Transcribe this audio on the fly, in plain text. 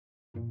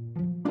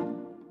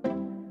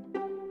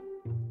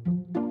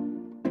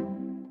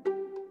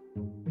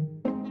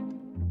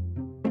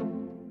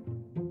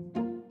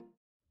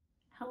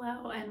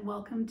and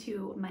welcome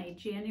to my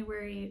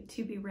January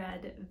to be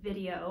read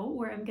video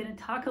where I'm going to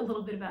talk a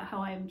little bit about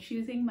how I'm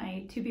choosing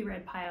my to be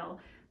read pile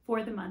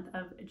for the month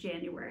of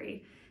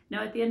January.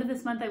 Now at the end of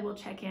this month I will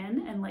check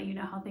in and let you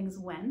know how things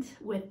went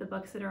with the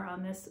books that are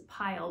on this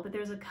pile, but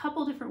there's a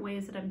couple different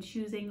ways that I'm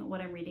choosing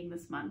what I'm reading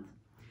this month.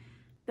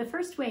 The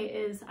first way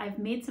is I've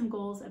made some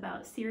goals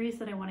about series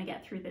that I want to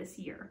get through this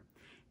year.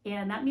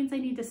 And that means I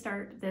need to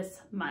start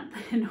this month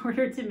in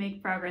order to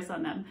make progress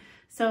on them.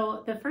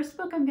 So the first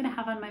book I'm going to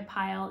have on my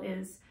pile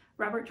is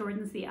Robert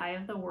Jordan's The Eye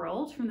of the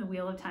World from the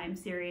Wheel of Time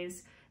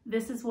series.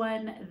 This is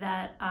one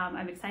that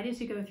I'm excited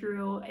to go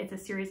through. It's a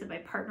series that my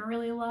partner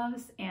really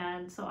loves,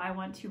 and so I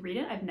want to read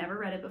it. I've never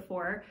read it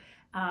before.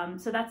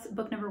 So that's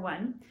book number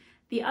one.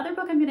 The other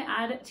book I'm going to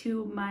add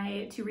to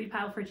my to read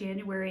pile for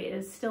January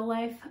is Still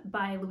Life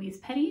by Louise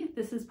Penny.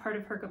 This is part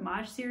of her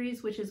Gamage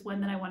series, which is one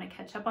that I want to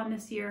catch up on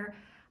this year.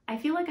 I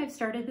feel like I've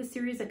started this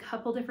series a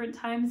couple different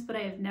times, but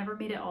I have never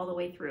made it all the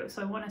way through.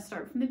 So I want to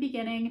start from the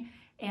beginning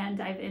and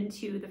dive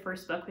into the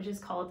first book, which is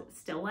called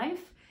Still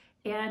Life.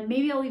 And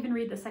maybe I'll even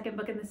read the second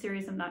book in the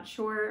series, I'm not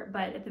sure,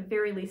 but at the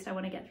very least, I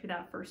want to get through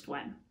that first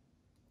one.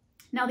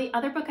 Now, the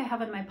other book I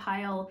have on my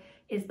pile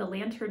is The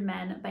Lantern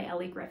Men by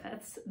Ellie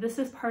Griffiths. This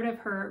is part of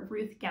her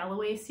Ruth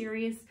Galloway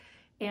series.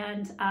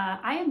 And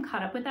I am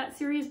caught up with that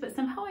series, but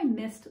somehow I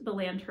missed The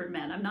Lantern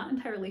Men. I'm not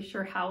entirely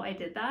sure how I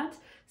did that.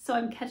 So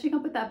I'm catching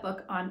up with that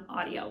book on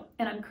audio,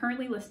 and I'm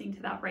currently listening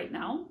to that right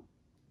now.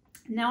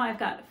 Now I've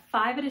got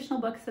 5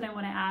 additional books that I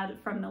want to add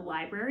from the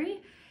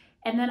library.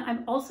 And then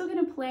I'm also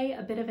going to play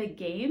a bit of a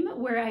game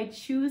where I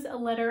choose a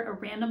letter, a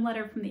random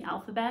letter from the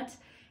alphabet,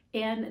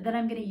 and then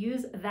I'm going to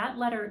use that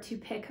letter to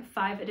pick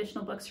 5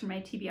 additional books from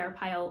my TBR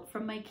pile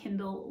from my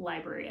Kindle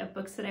library of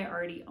books that I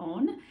already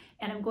own.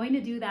 And I'm going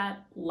to do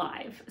that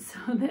live so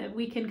that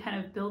we can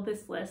kind of build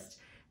this list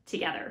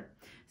together.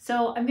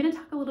 So I'm going to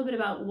talk a little bit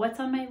about what's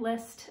on my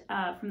list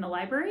from the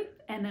library,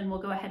 and then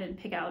we'll go ahead and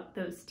pick out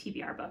those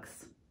TBR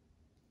books.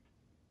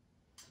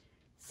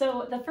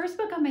 So the first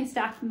book on my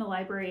stack from the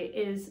library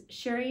is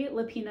Sherry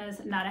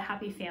Lapina's Not a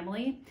Happy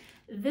Family.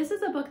 This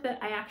is a book that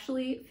I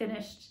actually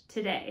finished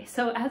today.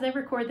 So as I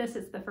record this,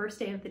 it's the first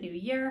day of the new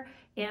year,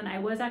 and I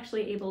was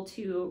actually able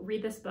to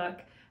read this book.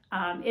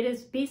 It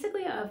is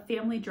basically a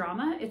family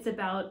drama. It's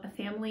about a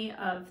family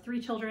of 3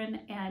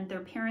 children, and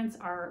their parents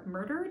are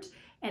murdered,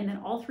 and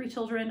then all 3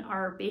 children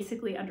are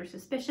basically under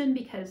suspicion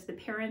because the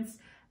parents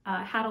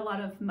had a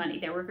lot of money.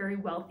 They were very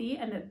wealthy,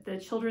 and the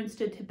children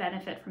stood to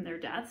benefit from their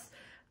deaths.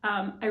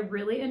 I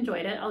really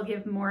enjoyed it. I'll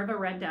give more of a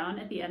rundown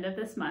at the end of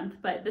this month,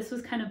 but this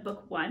was kind of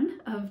book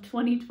 1 of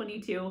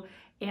 2022,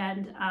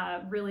 and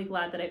really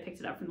glad that I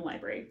picked it up from the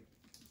library.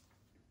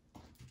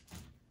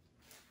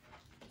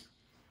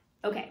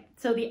 Okay,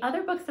 so the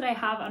other books that I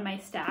have on my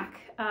stack,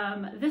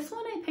 this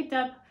one I picked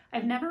up,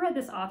 I've never read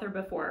this author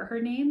before.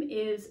 Her name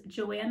is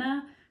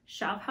Joanna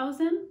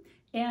Schaffhausen,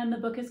 and the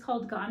book is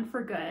called Gone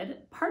for Good.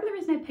 Part of the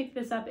reason I picked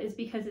this up is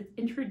because it's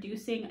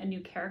introducing a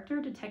new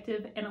character,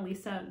 Detective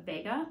Annalisa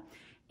Vega.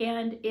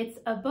 And it's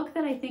a book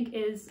that I think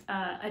is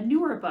a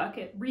newer book.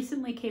 It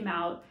recently came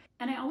out,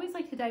 and I always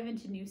like to dive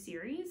into new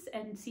series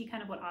and see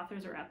kind of what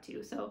authors are up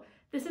to. So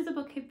this is a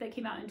book that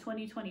came out in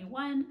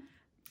 2021,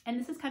 and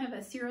this is kind of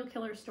a serial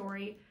killer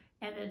story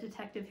and a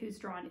detective who's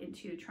drawn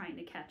into trying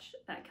to catch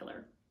that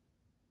killer.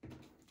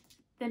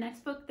 The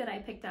next book that I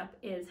picked up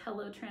is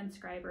Hello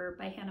Transcriber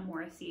by Hannah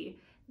Morrissey.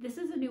 This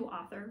is a new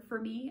author for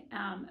me.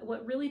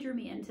 What really drew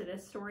me into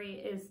this story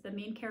is the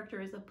main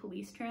character is a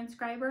police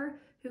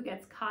transcriber who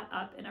gets caught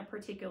up in a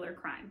particular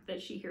crime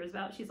that she hears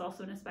about. She's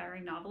also an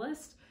aspiring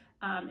novelist.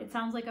 It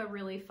sounds like a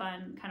really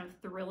fun kind of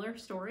thriller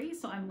story,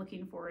 so I'm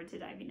looking forward to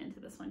diving into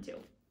this one too.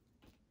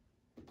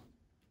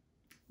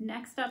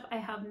 Next up, I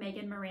have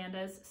Megan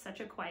Miranda's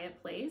Such a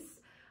Quiet Place.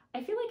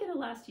 I feel like in the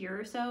last year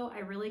or so, I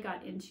really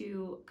got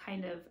into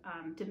kind of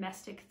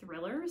domestic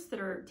thrillers that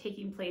are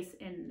taking place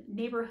in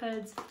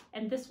neighborhoods,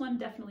 and this one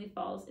definitely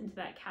falls into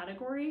that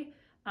category.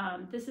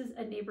 This is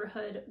a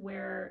neighborhood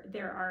where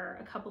there are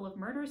a couple of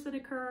murders that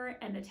occur,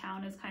 and the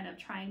town is kind of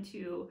trying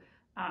to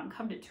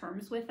come to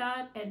terms with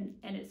that, and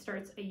it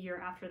starts a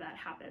year after that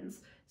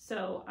happens.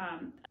 So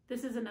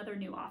this is another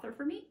new author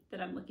for me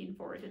that I'm looking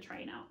forward to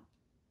trying out.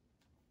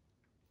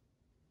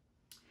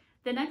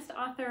 The next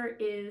author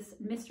is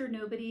Mr.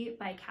 Nobody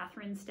by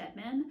Catherine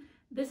Stedman.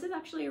 This is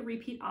actually a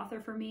repeat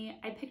author for me.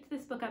 I picked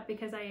this book up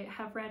because I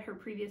have read her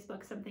previous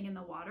book, Something in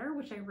the Water,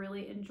 which I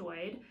really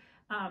enjoyed.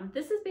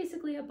 This is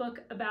basically a book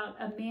about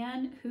a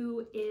man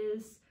who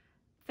is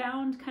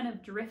found kind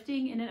of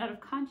drifting in and out of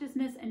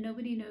consciousness, and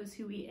nobody knows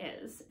who he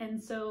is.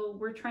 And so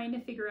we're trying to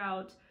figure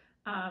out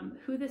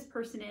who this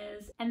person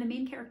is. And the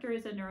main character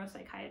is a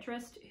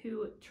neuropsychiatrist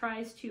who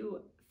tries to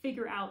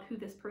figure out who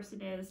this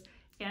person is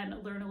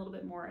and learn a little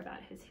bit more about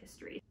his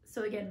history.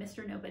 So again,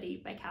 Mr.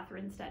 Nobody by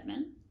Catherine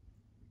Stedman.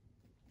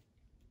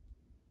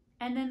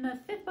 And then the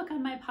 5th book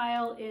on my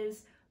pile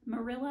is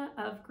Marilla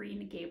of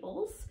Green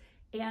Gables.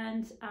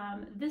 And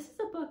this is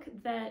a book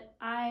that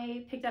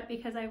I picked up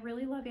because I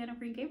really love Anne of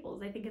Green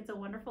Gables. I think it's a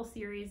wonderful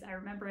series. I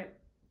remember it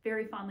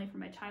very fondly from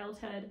my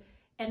childhood.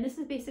 And this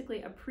is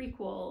basically a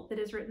prequel that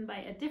is written by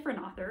a different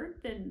author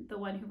than the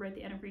one who wrote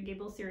the Anne of Green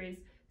Gables series,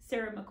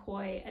 Sarah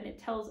McCoy, and it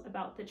tells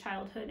about the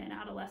childhood and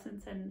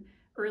adolescence and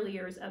early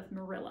years of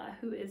Marilla,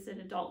 who is an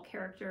adult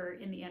character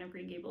in the Anne of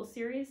Green Gables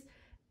series.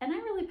 And I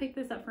really picked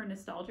this up for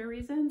nostalgia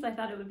reasons. I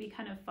thought it would be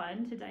kind of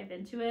fun to dive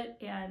into it,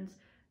 and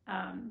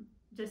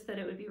just that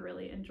it would be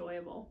really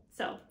enjoyable.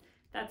 So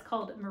that's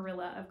called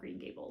Marilla of Green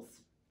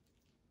Gables.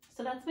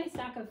 So that's my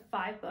stack of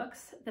 5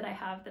 books that I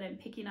have that I'm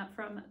picking up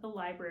from the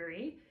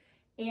library.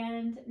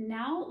 And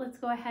now let's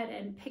go ahead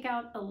and pick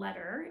out a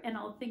letter, and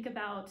I'll think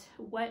about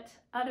what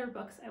other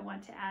books I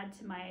want to add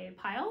to my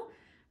pile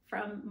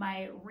from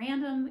my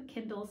random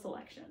Kindle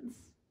selections.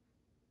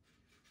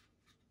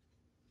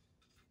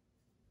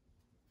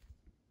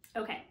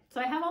 Okay, so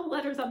I have all the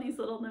letters on these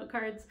little note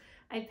cards.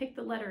 I picked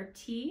the letter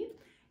T,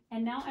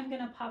 and now I'm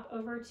gonna pop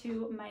over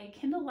to my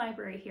Kindle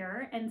library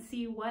here and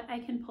see what I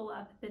can pull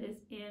up that is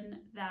in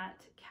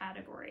that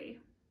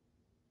category.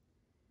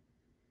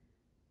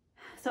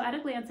 So at a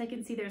glance, I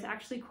can see there's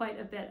actually quite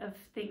a bit of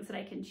things that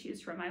I can choose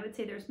from. I would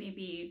say there's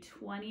maybe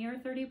 20 or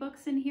 30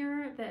 books in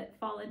here that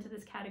fall into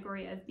this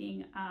category of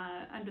being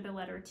under the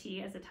letter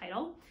T as a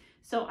title.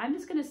 So I'm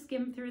just gonna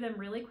skim through them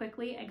really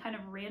quickly and kind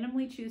of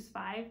randomly choose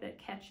 5 that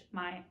catch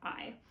my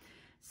eye.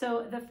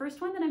 So the first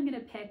one that I'm gonna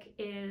pick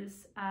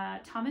is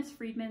Thomas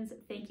Friedman's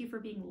Thank You for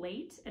Being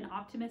Late, An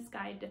Optimist's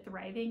Guide to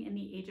Thriving in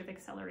the Age of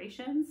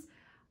Accelerations.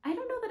 I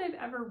don't know that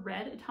I've ever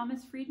read a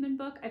Thomas Friedman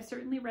book. I've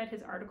certainly read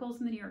his articles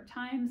in the New York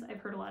Times.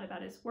 I've heard a lot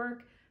about his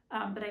work,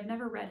 but I've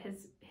never read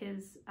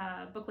his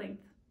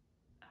book-length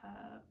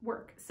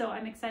work. So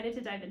I'm excited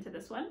to dive into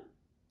this one.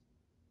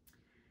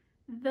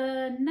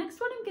 The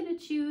next one I'm going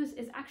to choose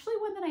is actually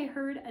one that I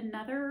heard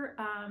another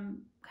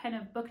kind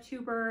of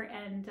booktuber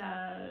and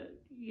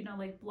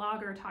like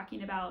blogger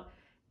talking about,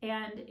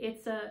 and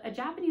it's a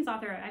Japanese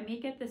author. I may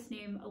get this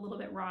name a little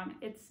bit wrong.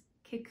 It's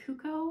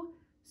Kikuko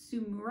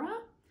Sumura.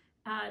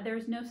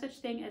 There's No Such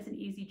Thing as an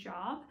Easy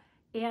Job.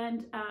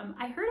 And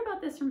I heard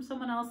about this from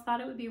someone else, thought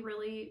it would be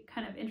really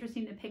kind of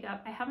interesting to pick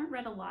up. I haven't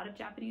read a lot of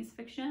Japanese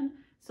fiction,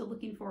 so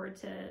looking forward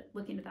to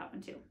looking at that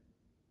one too.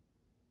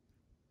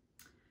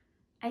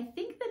 I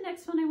think the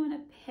next one I want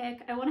to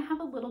pick, I want to have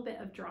a little bit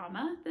of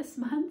drama this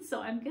month,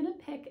 so I'm going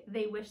to pick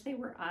They Wish They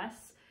Were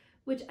Us,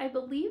 which I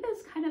believe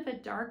is kind of a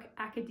dark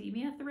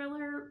academia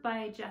thriller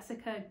by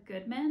Jessica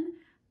Goodman.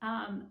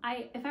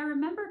 If I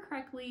remember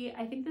correctly,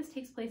 I think this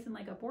takes place in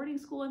like a boarding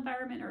school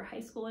environment or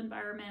high school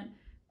environment,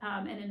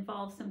 and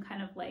involves some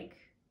kind of like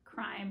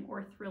crime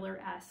or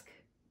thriller-esque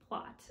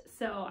plot.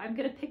 So I'm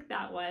gonna pick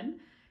that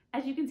one.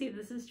 As you can see,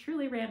 this is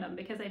truly random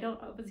because I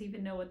don't always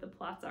even know what the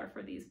plots are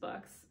for these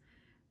books.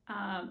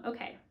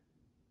 Okay,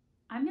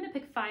 I'm gonna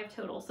pick 5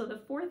 total. So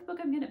the 4th book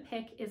I'm gonna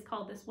pick is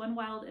called This One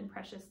Wild and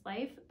Precious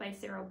Life by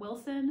Sarah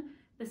Wilson.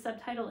 The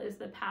subtitle is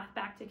The Path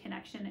Back to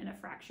Connection in a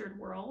Fractured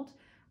World.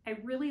 I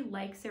really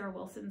like Sarah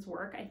Wilson's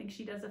work. I think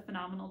she does a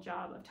phenomenal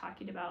job of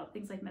talking about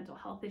things like mental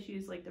health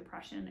issues like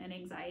depression and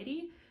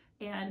anxiety.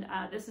 And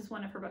this is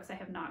one of her books I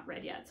have not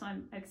read yet, so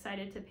I'm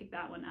excited to pick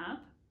that one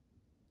up.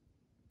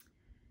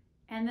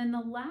 And then the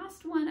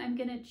last one I'm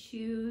gonna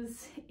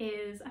choose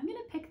is, I'm gonna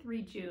pick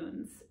 3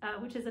 Junes,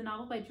 which is a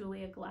novel by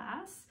Julia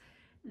Glass.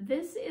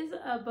 This is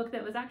a book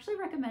that was actually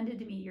recommended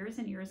to me years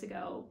and years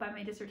ago by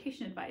my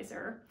dissertation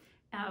advisor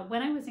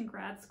when I was in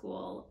grad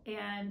school,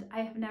 and I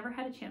have never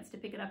had a chance to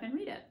pick it up and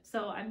read it.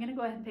 So I'm gonna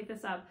go ahead and pick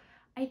this up.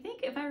 I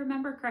think if I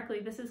remember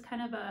correctly, this is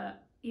kind of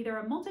either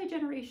a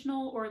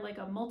multi-generational or like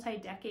a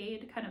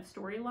multi-decade kind of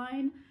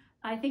storyline.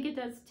 I think it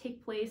does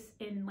take place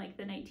in like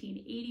the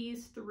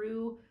 1980s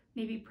through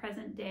maybe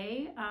present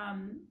day.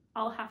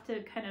 I'll have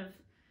to kind of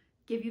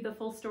give you the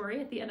full story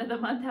at the end of the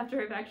month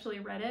after I've actually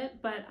read it,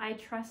 but I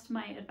trust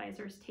my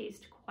advisor's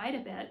taste quite a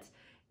bit,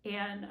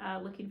 and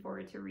looking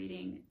forward to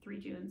reading 3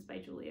 Junes by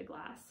Julia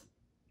Glass.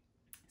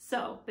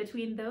 So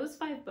between those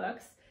 5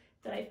 books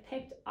that I've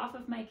picked off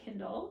of my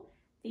Kindle,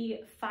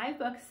 the 5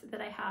 books that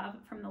I have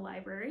from the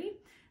library,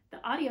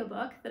 the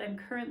audiobook that I'm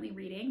currently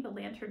reading, The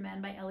Lantern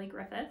Men by Ellie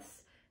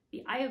Griffiths,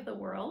 The Eye of the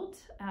World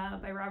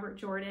by Robert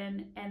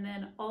Jordan, and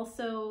then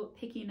also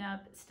picking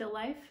up Still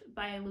Life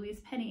by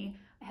Louise Penny,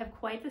 I have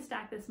quite the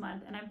stack this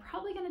month, and I'm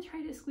probably going to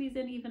try to squeeze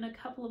in even a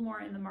couple of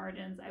more in the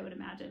margins, I would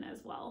imagine,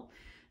 as well.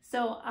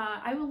 So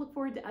I will look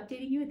forward to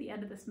updating you at the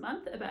end of this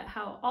month about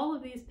how all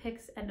of these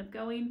picks end up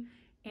going,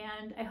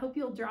 and I hope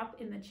you'll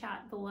drop in the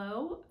chat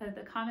below,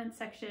 the comments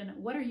section,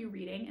 what are you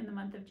reading in the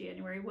month of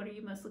January? What are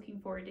you most looking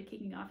forward to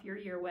kicking off your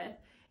year with?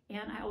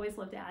 And I always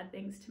love to add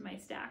things to my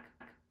stack.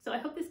 So I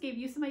hope this gave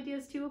you some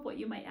ideas too of what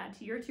you might add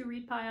to your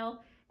to-read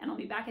pile, and I'll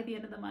be back at the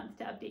end of the month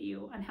to update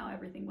you on how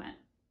everything went.